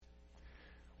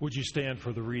Would you stand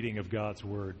for the reading of God's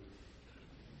Word?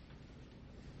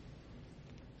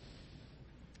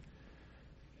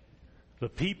 The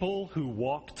people who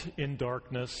walked in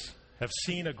darkness have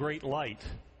seen a great light.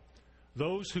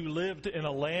 Those who lived in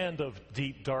a land of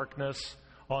deep darkness,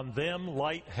 on them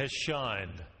light has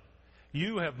shined.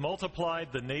 You have multiplied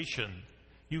the nation.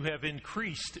 You have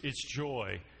increased its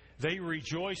joy. They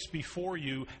rejoice before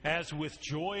you as with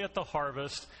joy at the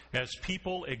harvest, as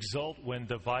people exult when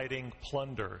dividing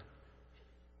plunder.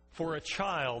 For a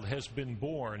child has been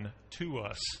born to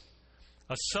us,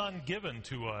 a son given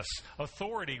to us.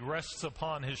 Authority rests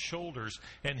upon his shoulders,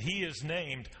 and he is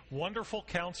named Wonderful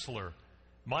Counselor,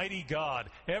 Mighty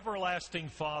God, Everlasting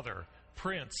Father,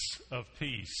 Prince of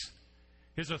Peace.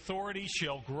 His authority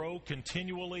shall grow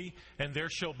continually, and there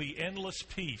shall be endless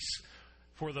peace.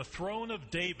 For the throne of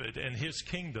David and his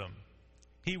kingdom,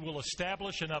 he will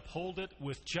establish and uphold it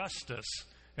with justice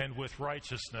and with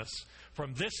righteousness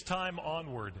from this time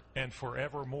onward and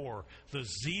forevermore. The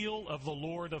zeal of the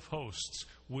Lord of hosts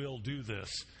will do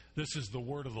this. This is the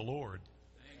word of the Lord.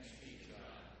 Thanks be to God.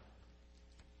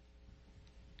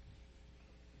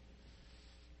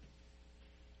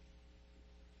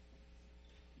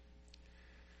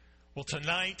 Well,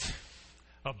 tonight,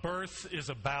 a birth is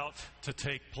about to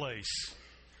take place.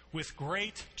 With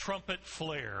great trumpet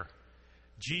flare,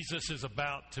 Jesus is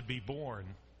about to be born.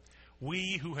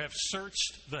 We who have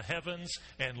searched the heavens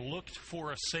and looked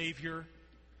for a Savior,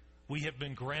 we have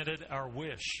been granted our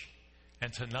wish,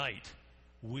 and tonight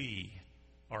we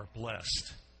are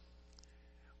blessed.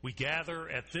 We gather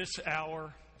at this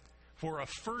hour for a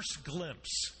first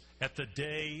glimpse at the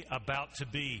day about to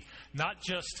be, not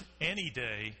just any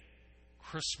day,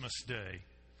 Christmas Day,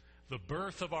 the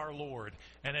birth of our Lord.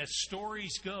 And as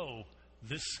stories go,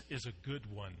 this is a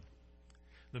good one.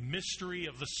 The mystery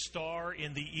of the star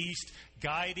in the east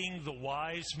guiding the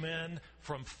wise men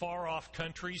from far-off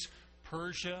countries,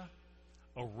 Persia,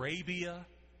 Arabia,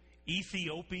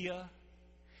 Ethiopia,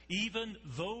 even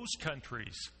those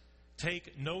countries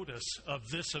take notice of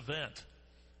this event.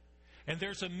 And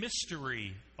there's a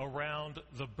mystery around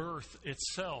the birth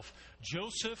itself.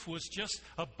 Joseph was just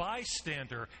a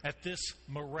bystander at this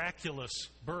miraculous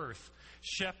birth.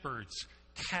 Shepherds,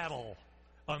 cattle,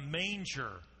 a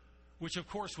manger, which of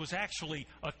course was actually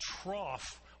a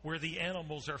trough where the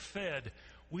animals are fed.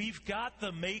 We've got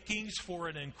the makings for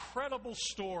an incredible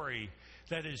story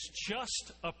that is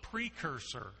just a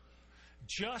precursor,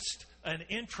 just an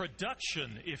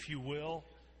introduction, if you will,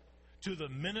 to the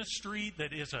ministry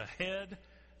that is ahead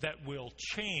that will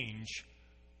change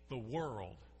the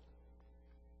world.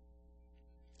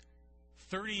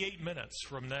 38 minutes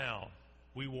from now,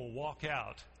 we will walk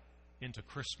out into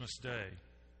Christmas Day.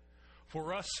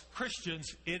 For us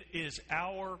Christians, it is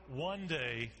our one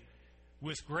day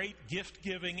with great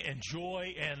gift-giving and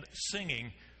joy and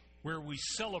singing where we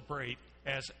celebrate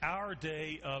as our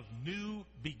day of new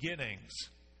beginnings,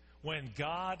 when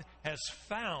God has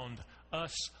found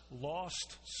us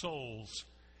lost souls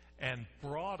and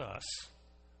brought us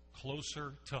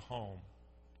closer to home.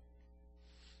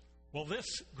 Well, this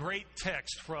great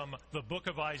text from the book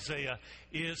of Isaiah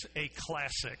is a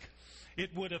classic.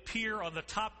 It would appear on the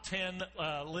top 10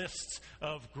 lists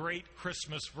of great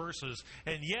Christmas verses,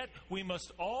 and yet we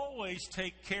must always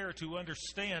take care to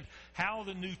understand how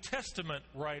the New Testament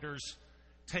writers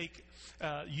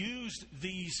used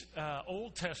these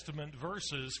Old Testament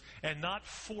verses and not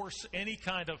force any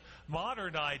kind of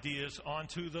modern ideas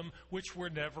onto them which were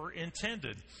never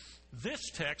intended. This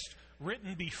text,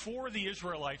 written before the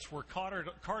Israelites were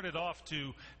carted off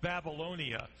to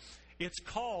Babylonia, it's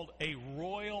called a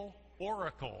royal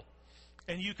oracle.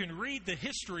 And you can read the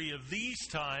history of these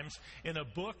times in the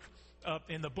book of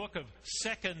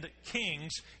 2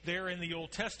 Kings there in the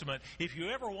Old Testament. If you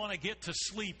ever want to get to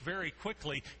sleep very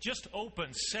quickly, just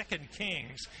open 2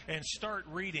 Kings and start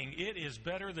reading. It is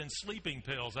better than sleeping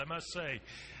pills, I must say.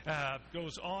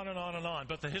 Goes on and on and on.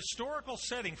 But the historical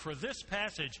setting for this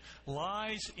passage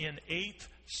lies in 8th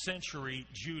century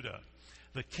Judah.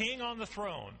 The king on the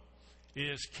throne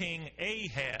is King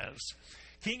Ahaz.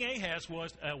 King Ahaz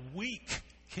was a weak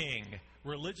king,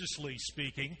 religiously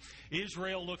speaking.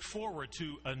 Israel looked forward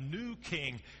to a new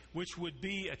king, which would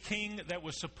be a king that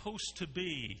was supposed to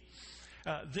be.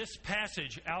 This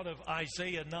passage out of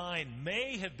Isaiah 9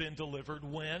 may have been delivered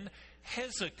when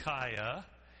Hezekiah,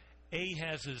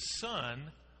 Ahaz's son,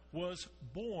 was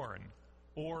born.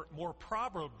 Or more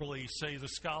probably, say the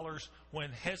scholars,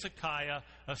 when Hezekiah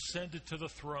ascended to the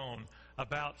throne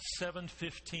about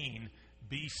 715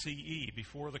 BCE,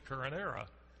 before the current era.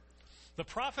 The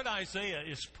prophet Isaiah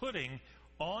is putting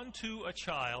onto a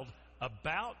child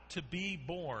about to be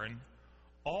born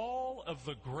all of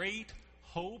the great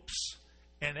hopes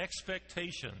and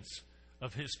expectations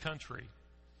of his country.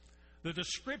 The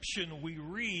description we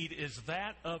read is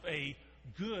that of a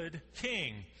good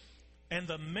king, and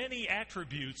the many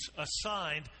attributes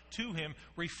assigned to him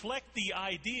reflect the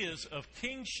ideas of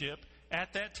kingship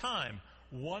at that time.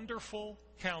 Wonderful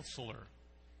Counselor,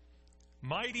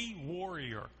 Mighty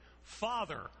Warrior,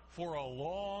 Father for a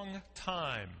long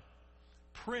time,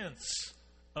 Prince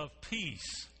of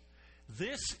Peace.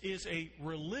 This is a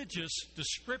religious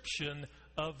description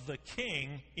of the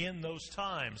king in those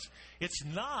times. It's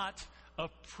not a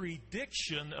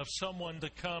prediction of someone to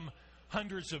come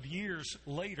hundreds of years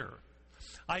later.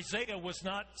 Isaiah was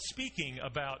not speaking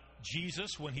about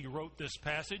Jesus when he wrote this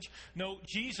passage. No,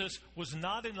 Jesus was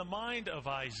not in the mind of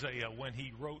Isaiah when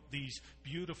he wrote these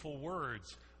beautiful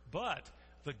words. But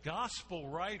the gospel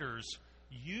writers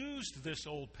used this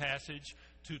old passage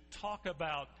to talk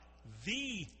about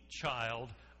the child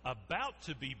about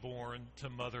to be born to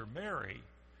Mother Mary,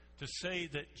 to say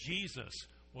that Jesus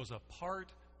was a part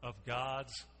of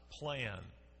God's plan.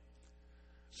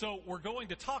 So we're going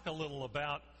to talk a little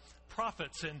about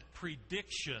prophets and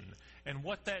prediction and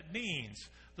what that means.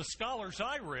 The scholars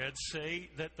I read say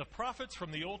that the prophets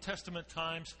from the Old Testament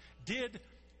times did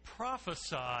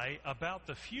prophesy about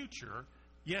the future,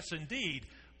 yes indeed,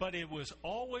 but it was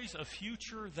always a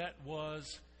future that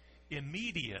was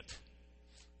immediate,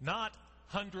 not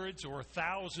hundreds or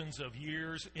thousands of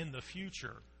years in the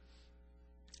future,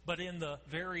 but in the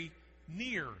very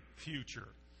near future.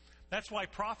 That's why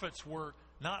prophets were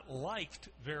not liked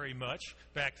very much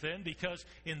back then, because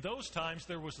in those times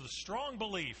there was the strong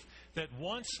belief that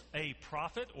once a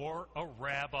prophet or a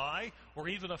rabbi or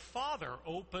even a father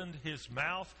opened his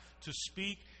mouth to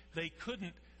speak, they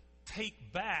couldn't take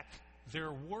back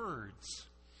their words.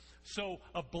 So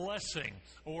a blessing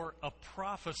or a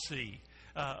prophecy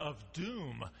of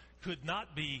doom could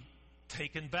not be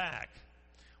taken back.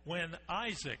 When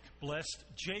Isaac blessed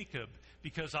Jacob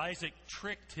because Isaac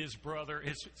tricked his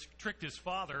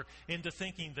father into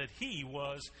thinking that he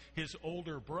was his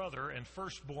older brother and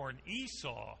firstborn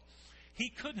Esau, he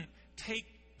couldn't take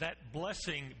that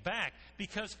blessing back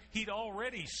because he'd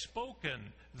already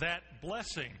spoken that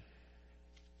blessing.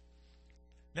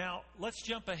 Now, let's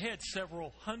jump ahead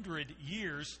several hundred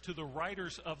years to the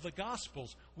writers of the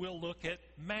Gospels. We'll look at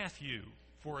Matthew,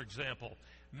 for example.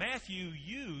 Matthew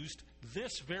used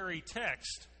this very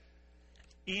text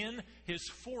in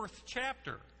his 4th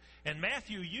chapter. And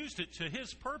Matthew used it to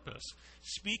his purpose,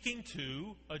 speaking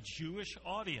to a Jewish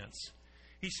audience.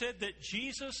 He said that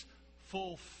Jesus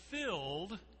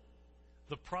fulfilled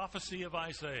the prophecy of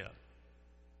Isaiah.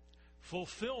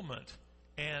 Fulfillment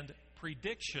and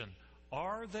prediction,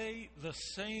 are they the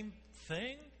same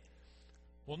thing?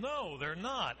 Well, no, they're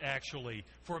not, actually.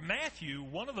 For Matthew,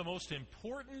 one of the most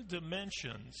important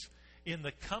dimensions in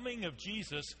the coming of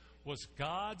Jesus was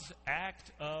God's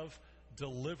act of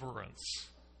deliverance.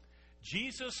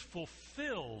 Jesus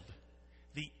fulfilled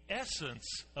the essence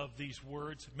of these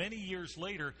words many years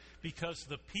later because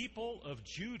the people of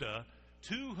Judah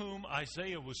to whom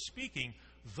Isaiah was speaking,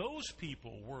 those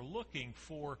people were looking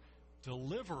for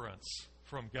deliverance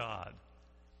from God.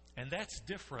 And that's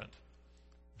different,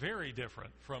 very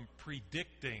different from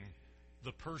predicting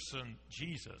the person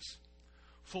Jesus.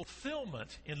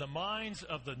 Fulfillment in the minds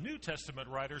of the New Testament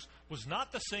writers was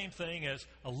not the same thing as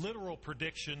a literal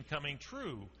prediction coming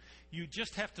true. You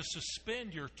just have to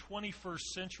suspend your 21st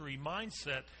century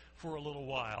mindset for a little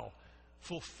while.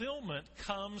 Fulfillment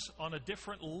comes on a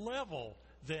different level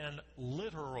than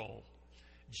literal.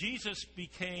 Jesus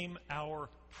became our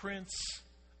Prince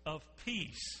of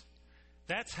Peace.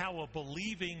 That's how a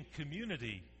believing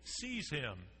community sees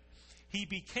him. He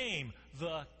became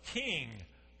the King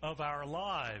of our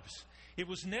lives. It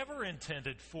was never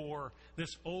intended for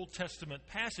this Old Testament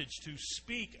passage to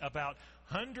speak about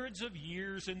hundreds of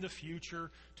years in the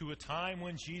future to a time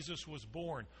when Jesus was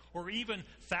born, or even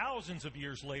thousands of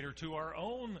years later to our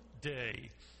own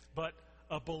day. But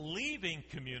a believing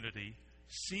community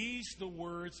sees the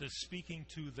words as speaking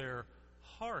to their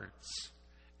hearts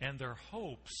and their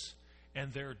hopes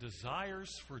and their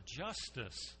desires for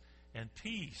justice and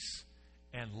peace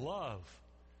and love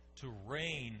to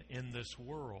reign in this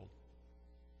world.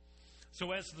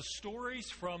 So as the stories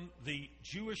from the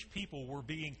Jewish people were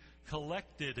being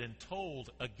collected and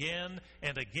told again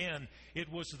and again,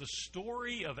 it was the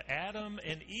story of Adam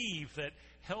and Eve that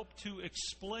helped to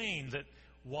explain that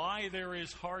why there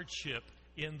is hardship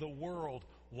in the world,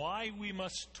 why we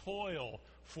must toil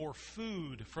for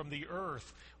food from the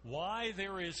earth, why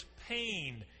there is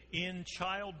pain in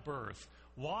childbirth,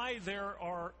 why there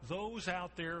are those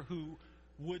out there who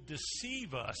would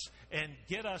deceive us and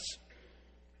get us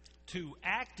to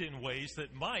act in ways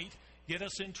that might get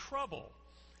us in trouble.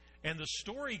 And the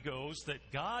story goes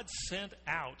that God sent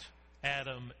out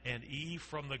Adam and Eve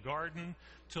from the garden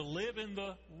to live in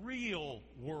the real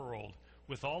world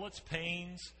with all its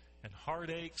pains and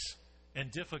heartaches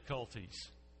and difficulties.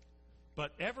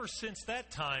 But ever since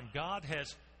that time, God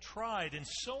has tried in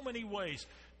so many ways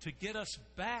to get us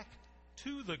back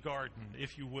to the garden,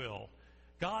 if you will.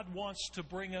 God wants to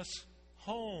bring us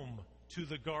home to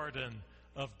the garden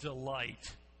of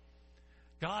delight.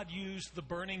 God used the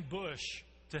burning bush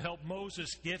to help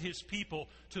Moses get his people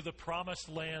to the promised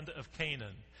land of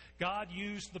Canaan. God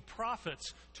used the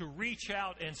prophets to reach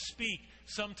out and speak,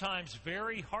 sometimes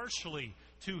very harshly,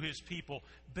 to his people,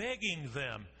 begging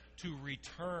them to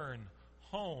return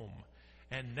home.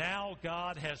 And now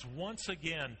God has once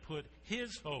again put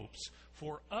his hopes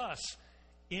for us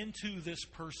into this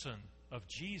person of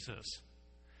Jesus.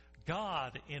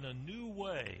 God, in a new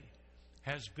way,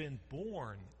 has been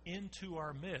born into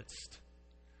our midst.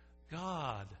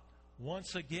 God,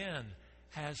 once again,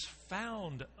 has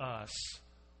found us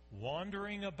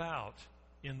wandering about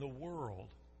in the world.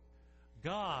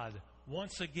 God,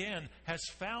 once again, has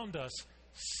found us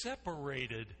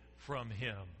separated from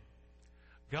him.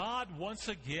 God, once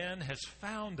again, has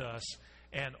found us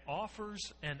and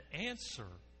offers an answer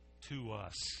to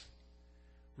us.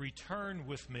 Return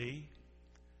with me.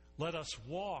 Let us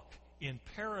walk in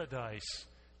paradise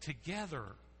together,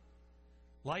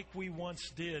 like we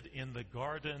once did in the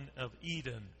Garden of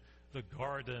Eden, the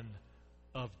Garden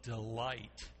of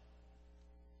Delight.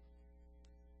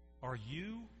 Are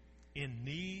you in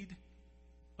need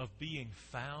of being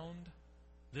found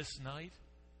this night?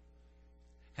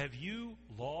 Have you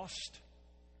lost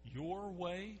your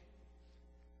way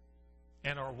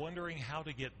and are wondering how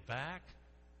to get back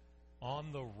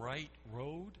on the right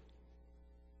road?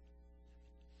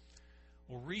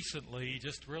 Well, recently,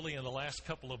 just really in the last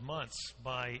couple of months,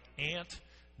 my Aunt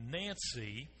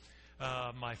Nancy,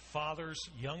 my father's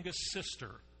youngest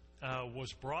sister,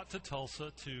 was brought to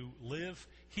Tulsa to live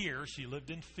here. She lived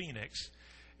in Phoenix,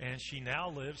 and she now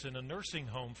lives in a nursing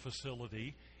home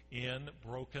facility in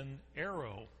Broken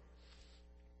Arrow.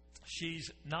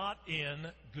 She's not in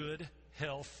good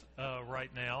health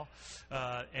right now,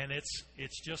 and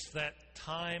it's just that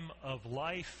time of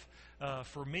life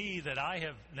for me that I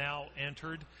have now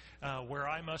entered where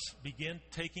I must begin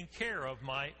taking care of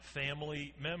my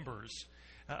family members.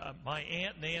 My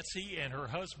Aunt Nancy and her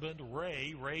husband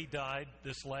Ray died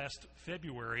this last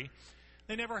February.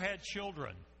 They never had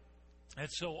children, and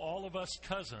so all of us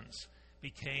cousins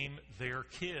became their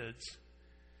kids.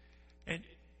 And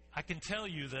I can tell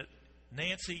you that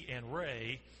Nancy and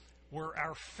Ray were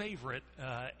our favorite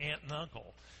aunt and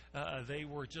uncle. They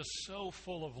were just so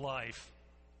full of life.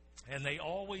 And they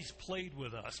always played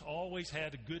with us, always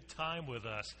had a good time with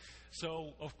us.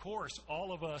 So, of course,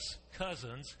 all of us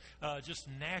cousins just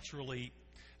naturally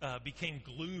became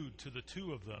glued to the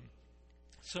two of them.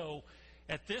 So,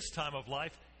 at this time of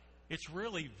life, it's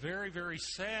really very, very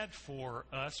sad for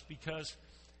us because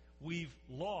we've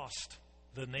lost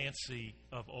the Nancy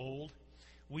of old.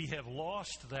 We have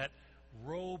lost that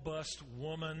robust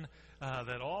woman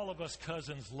that all of us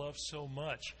cousins love so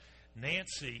much.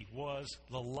 Nancy was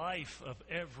the life of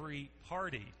every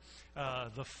party,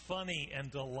 the funny and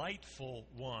delightful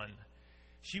one.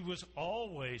 She was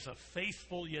always a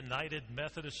faithful United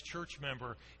Methodist Church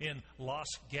member in Los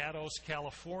Gatos,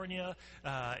 California,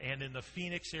 and in the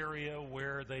Phoenix area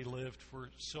where they lived for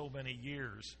so many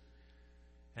years.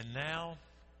 And now,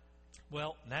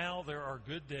 well, now there are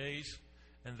good days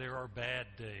and there are bad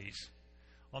days.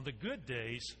 On the good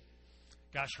days,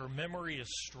 gosh, her memory is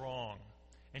strong.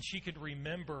 And she can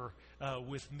remember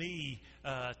with me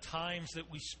times that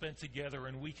we spent together,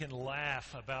 and we can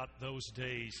laugh about those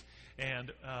days.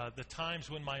 And the times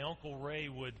when my Uncle Ray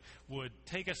would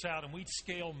take us out, and we'd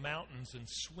scale mountains and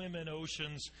swim in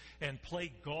oceans and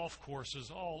play golf courses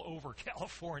all over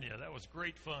California. That was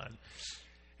great fun.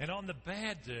 And on the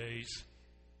bad days,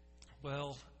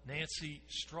 well, Nancy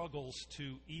struggles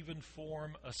to even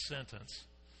form a sentence.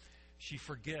 She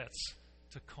forgets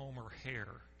to comb her hair.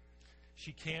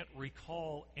 She can't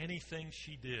recall anything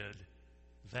she did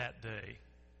that day.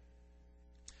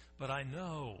 But I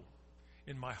know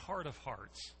in my heart of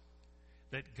hearts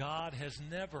that God has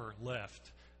never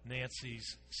left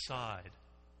Nancy's side.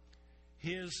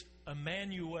 His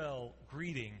Emmanuel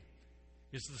greeting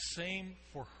is the same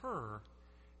for her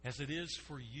as it is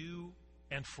for you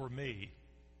and for me.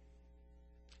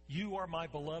 You are my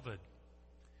beloved,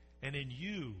 and in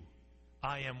you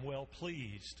I am well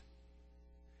pleased.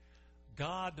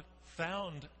 God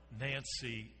found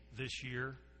Nancy this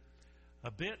year a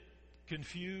bit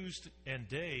confused and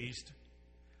dazed,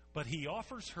 but he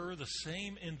offers her the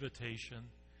same invitation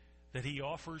that he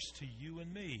offers to you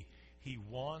and me. He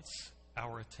wants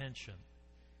our attention.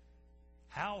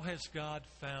 How has God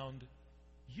found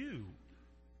you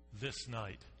this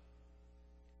night?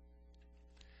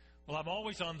 Well, I'm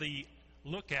always on the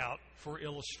lookout for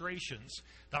illustrations.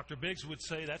 Dr. Biggs would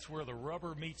say that's where the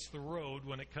rubber meets the road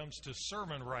when it comes to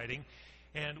sermon writing,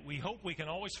 and we hope we can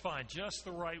always find just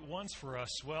the right ones for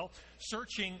us. Well,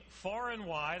 searching far and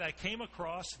wide, I came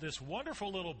across this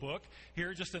wonderful little book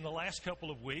here just in the last couple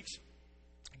of weeks.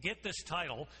 Get this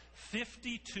title,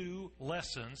 52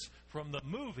 Lessons from the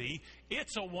movie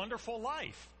It's a Wonderful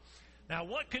Life. Now,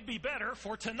 what could be better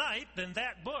for tonight than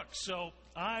that book? So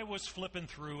I was flipping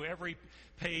through every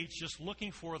page just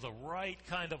looking for the right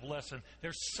kind of lesson.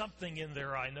 There's something in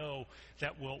there I know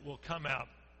that will come out.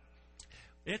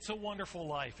 It's a Wonderful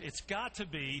Life. It's got to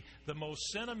be the most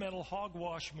sentimental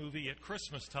hogwash movie at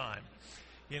Christmas time,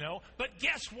 you know. But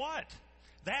guess what?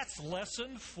 That's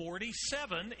lesson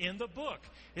 47 in the book.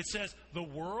 It says, the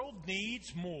world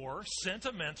needs more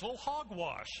sentimental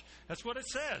hogwash. That's what it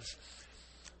says.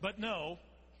 But no.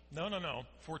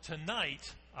 For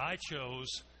tonight, I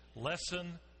chose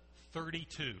lesson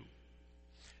 32.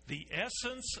 The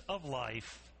essence of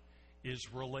life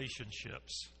is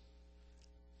relationships.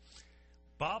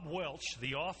 Bob Welch,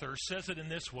 the author, says it in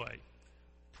this way.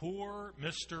 Poor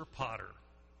Mr. Potter.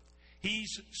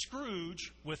 He's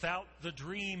Scrooge without the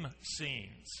dream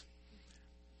scenes.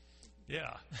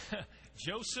 Yeah.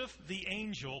 Joseph the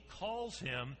angel calls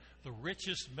him the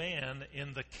richest man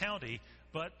in the county,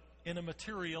 but in a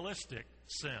materialistic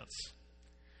sense.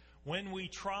 When we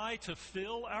try to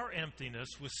fill our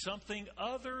emptiness with something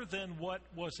other than what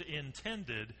was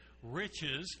intended,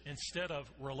 riches instead of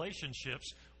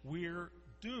relationships, we're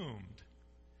doomed.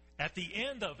 At the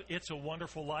end of It's a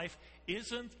Wonderful Life,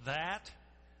 isn't that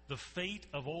the fate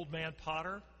of Old Man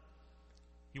Potter?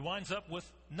 He winds up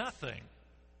with nothing.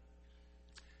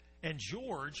 And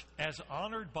George, as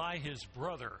honored by his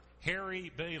brother,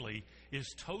 Harry Bailey,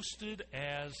 is toasted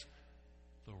as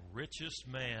the richest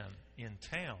man in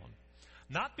town.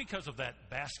 Not because of that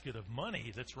basket of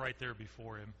money that's right there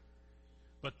before him,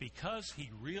 but because he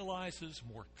realizes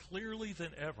more clearly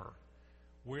than ever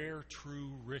where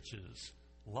true riches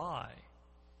lie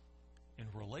in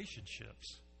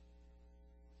relationships.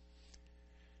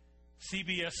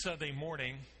 CBS Sunday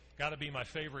Morning, got to be my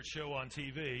favorite show on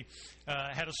TV,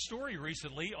 had a story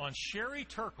recently on Sherry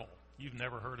Turkle. You've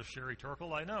never heard of Sherry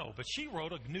Turkle, I know, but she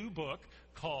wrote a new book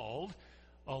called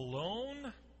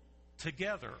Alone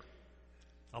Together.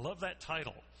 I love that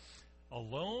title.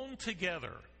 Alone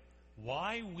Together,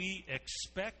 Why We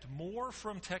Expect More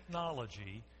from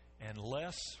Technology and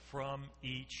Less from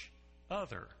Each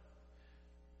Other.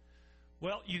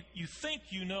 Well, you think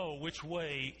you know which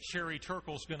way Sherry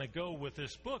Turkle's going to go with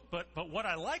this book, but what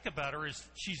I like about her is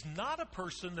she's not a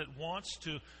person that wants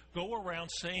to go around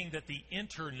saying that the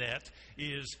internet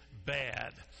is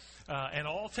bad. And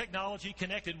all technology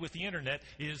connected with the internet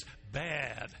is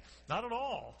bad. Not at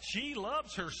all. She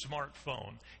loves her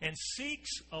smartphone and seeks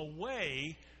a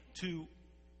way to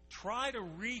try to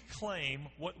reclaim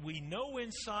what we know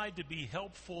inside to be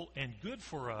helpful and good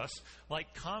for us,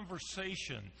 like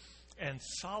conversation and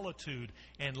solitude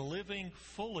and living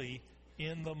fully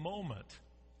in the moment.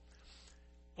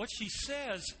 What she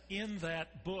says in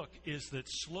that book is that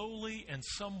slowly and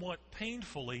somewhat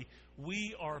painfully,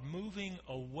 we are moving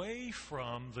away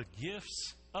from the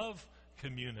gifts of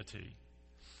community.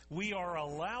 We are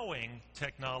allowing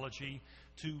technology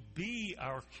to be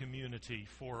our community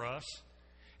for us.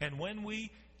 And when we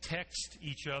text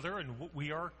each other and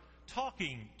we are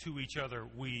talking to each other,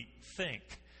 we think.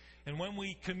 And when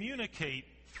we communicate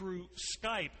through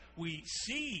Skype, we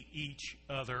see each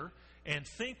other and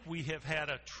think we have had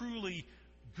a truly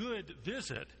good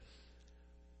visit.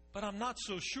 But I'm not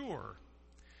so sure.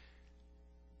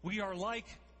 We are like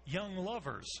young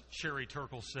lovers, Sherry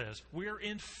Turkle says. We're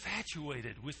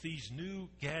infatuated with these new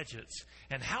gadgets.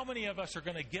 And how many of us are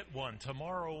going to get one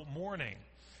tomorrow morning?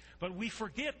 But we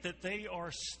forget that they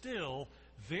are still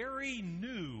very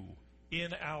new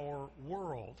in our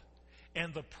world.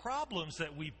 And the problems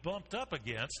that we bumped up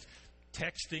against,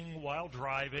 texting while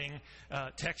driving,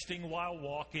 texting while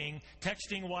walking,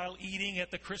 texting while eating at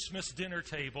the Christmas dinner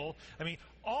table, I mean,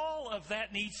 all of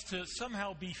that needs to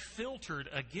somehow be filtered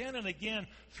again and again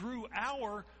through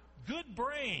our good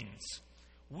brains.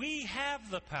 We have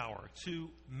the power to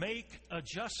make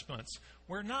adjustments.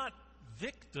 We're not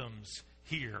victims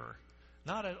here,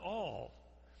 not at all.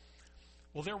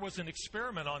 Well, there was an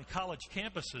experiment on college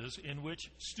campuses in which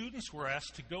students were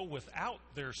asked to go without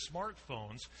their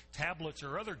smartphones, tablets,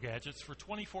 or other gadgets for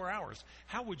 24 hours.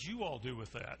 How would you all do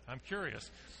with that? I'm curious.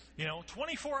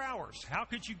 24 hours. How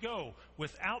could you go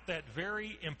without that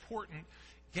very important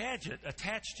gadget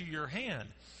attached to your hand?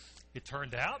 It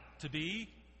turned out to be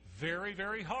very,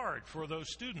 very hard for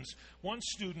those students. One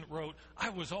student wrote, "I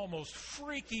was almost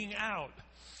freaking out."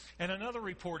 And another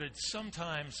reported,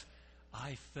 "Sometimes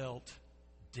I felt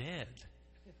dead."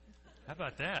 How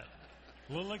about that?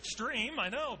 A little extreme, I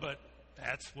know, but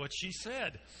that's what she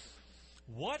said.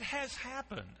 What has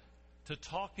happened to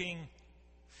talking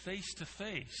face to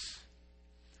face?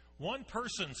 One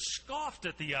person scoffed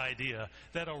at the idea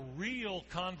that a real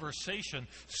conversation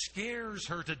scares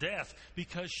her to death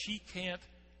because she can't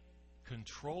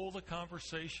control the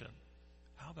conversation.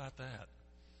 How about that?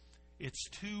 It's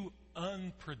too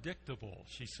unpredictable,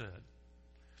 she said.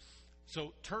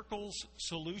 So Turkle's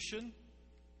solution,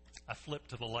 I flipped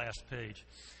to the last page.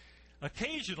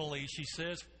 Occasionally, she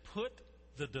says, put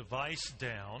the device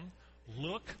down,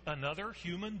 look another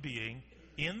human being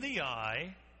in the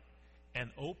eye, and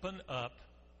open up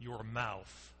your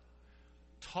mouth.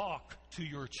 Talk to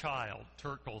your child,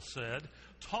 Turkle said.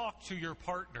 Talk to your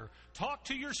partner. Talk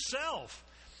to yourself.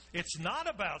 It's not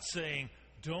about saying,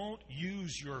 don't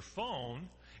use your phone.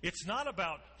 It's not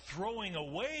about throwing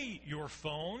away your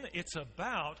phone. It's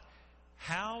about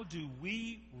how do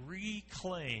we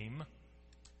reclaim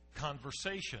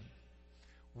conversation.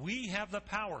 We have the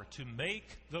power to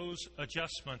make those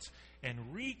adjustments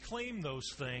and reclaim those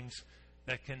things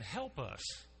that can help us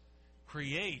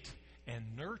create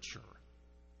and nurture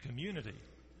community.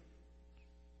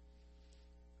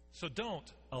 So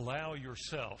don't allow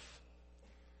yourself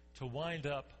to wind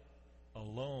up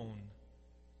alone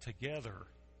together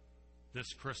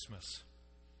this Christmas.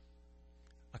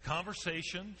 A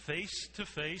conversation face to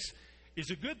face is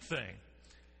a good thing.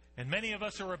 And many of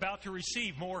us are about to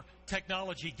receive more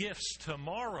technology gifts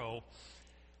tomorrow.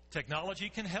 Technology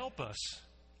can help us.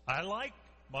 I like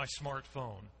my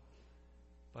smartphone,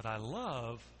 but I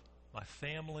love my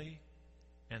family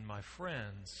and my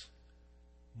friends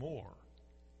more.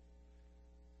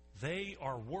 They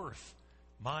are worth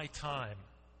my time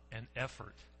and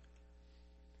effort.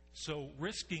 So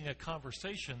risking a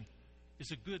conversation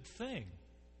is a good thing.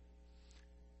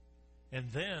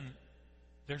 And then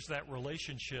there's that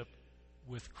relationship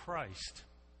with Christ,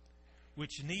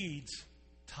 which needs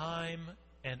time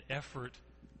and effort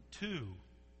too.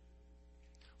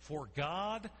 For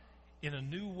God, in a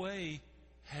new way,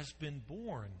 has been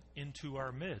born into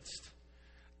our midst.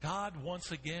 God,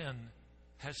 once again,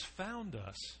 has found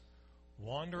us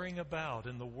wandering about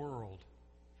in the world,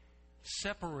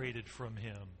 separated from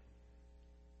Him.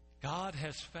 God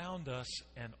has found us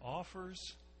and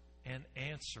offers an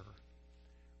answer.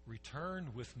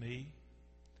 Return with me.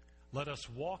 Let us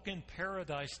walk in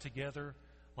paradise together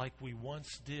like we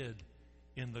once did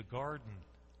in the garden.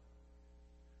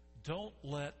 Don't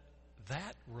let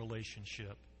that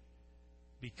relationship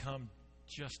become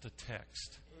just a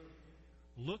text.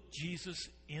 Look Jesus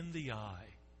in the eye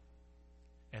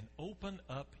and open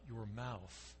up your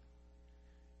mouth,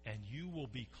 and you will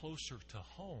be closer to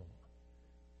home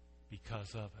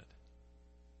because of it.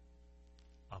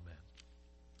 Amen.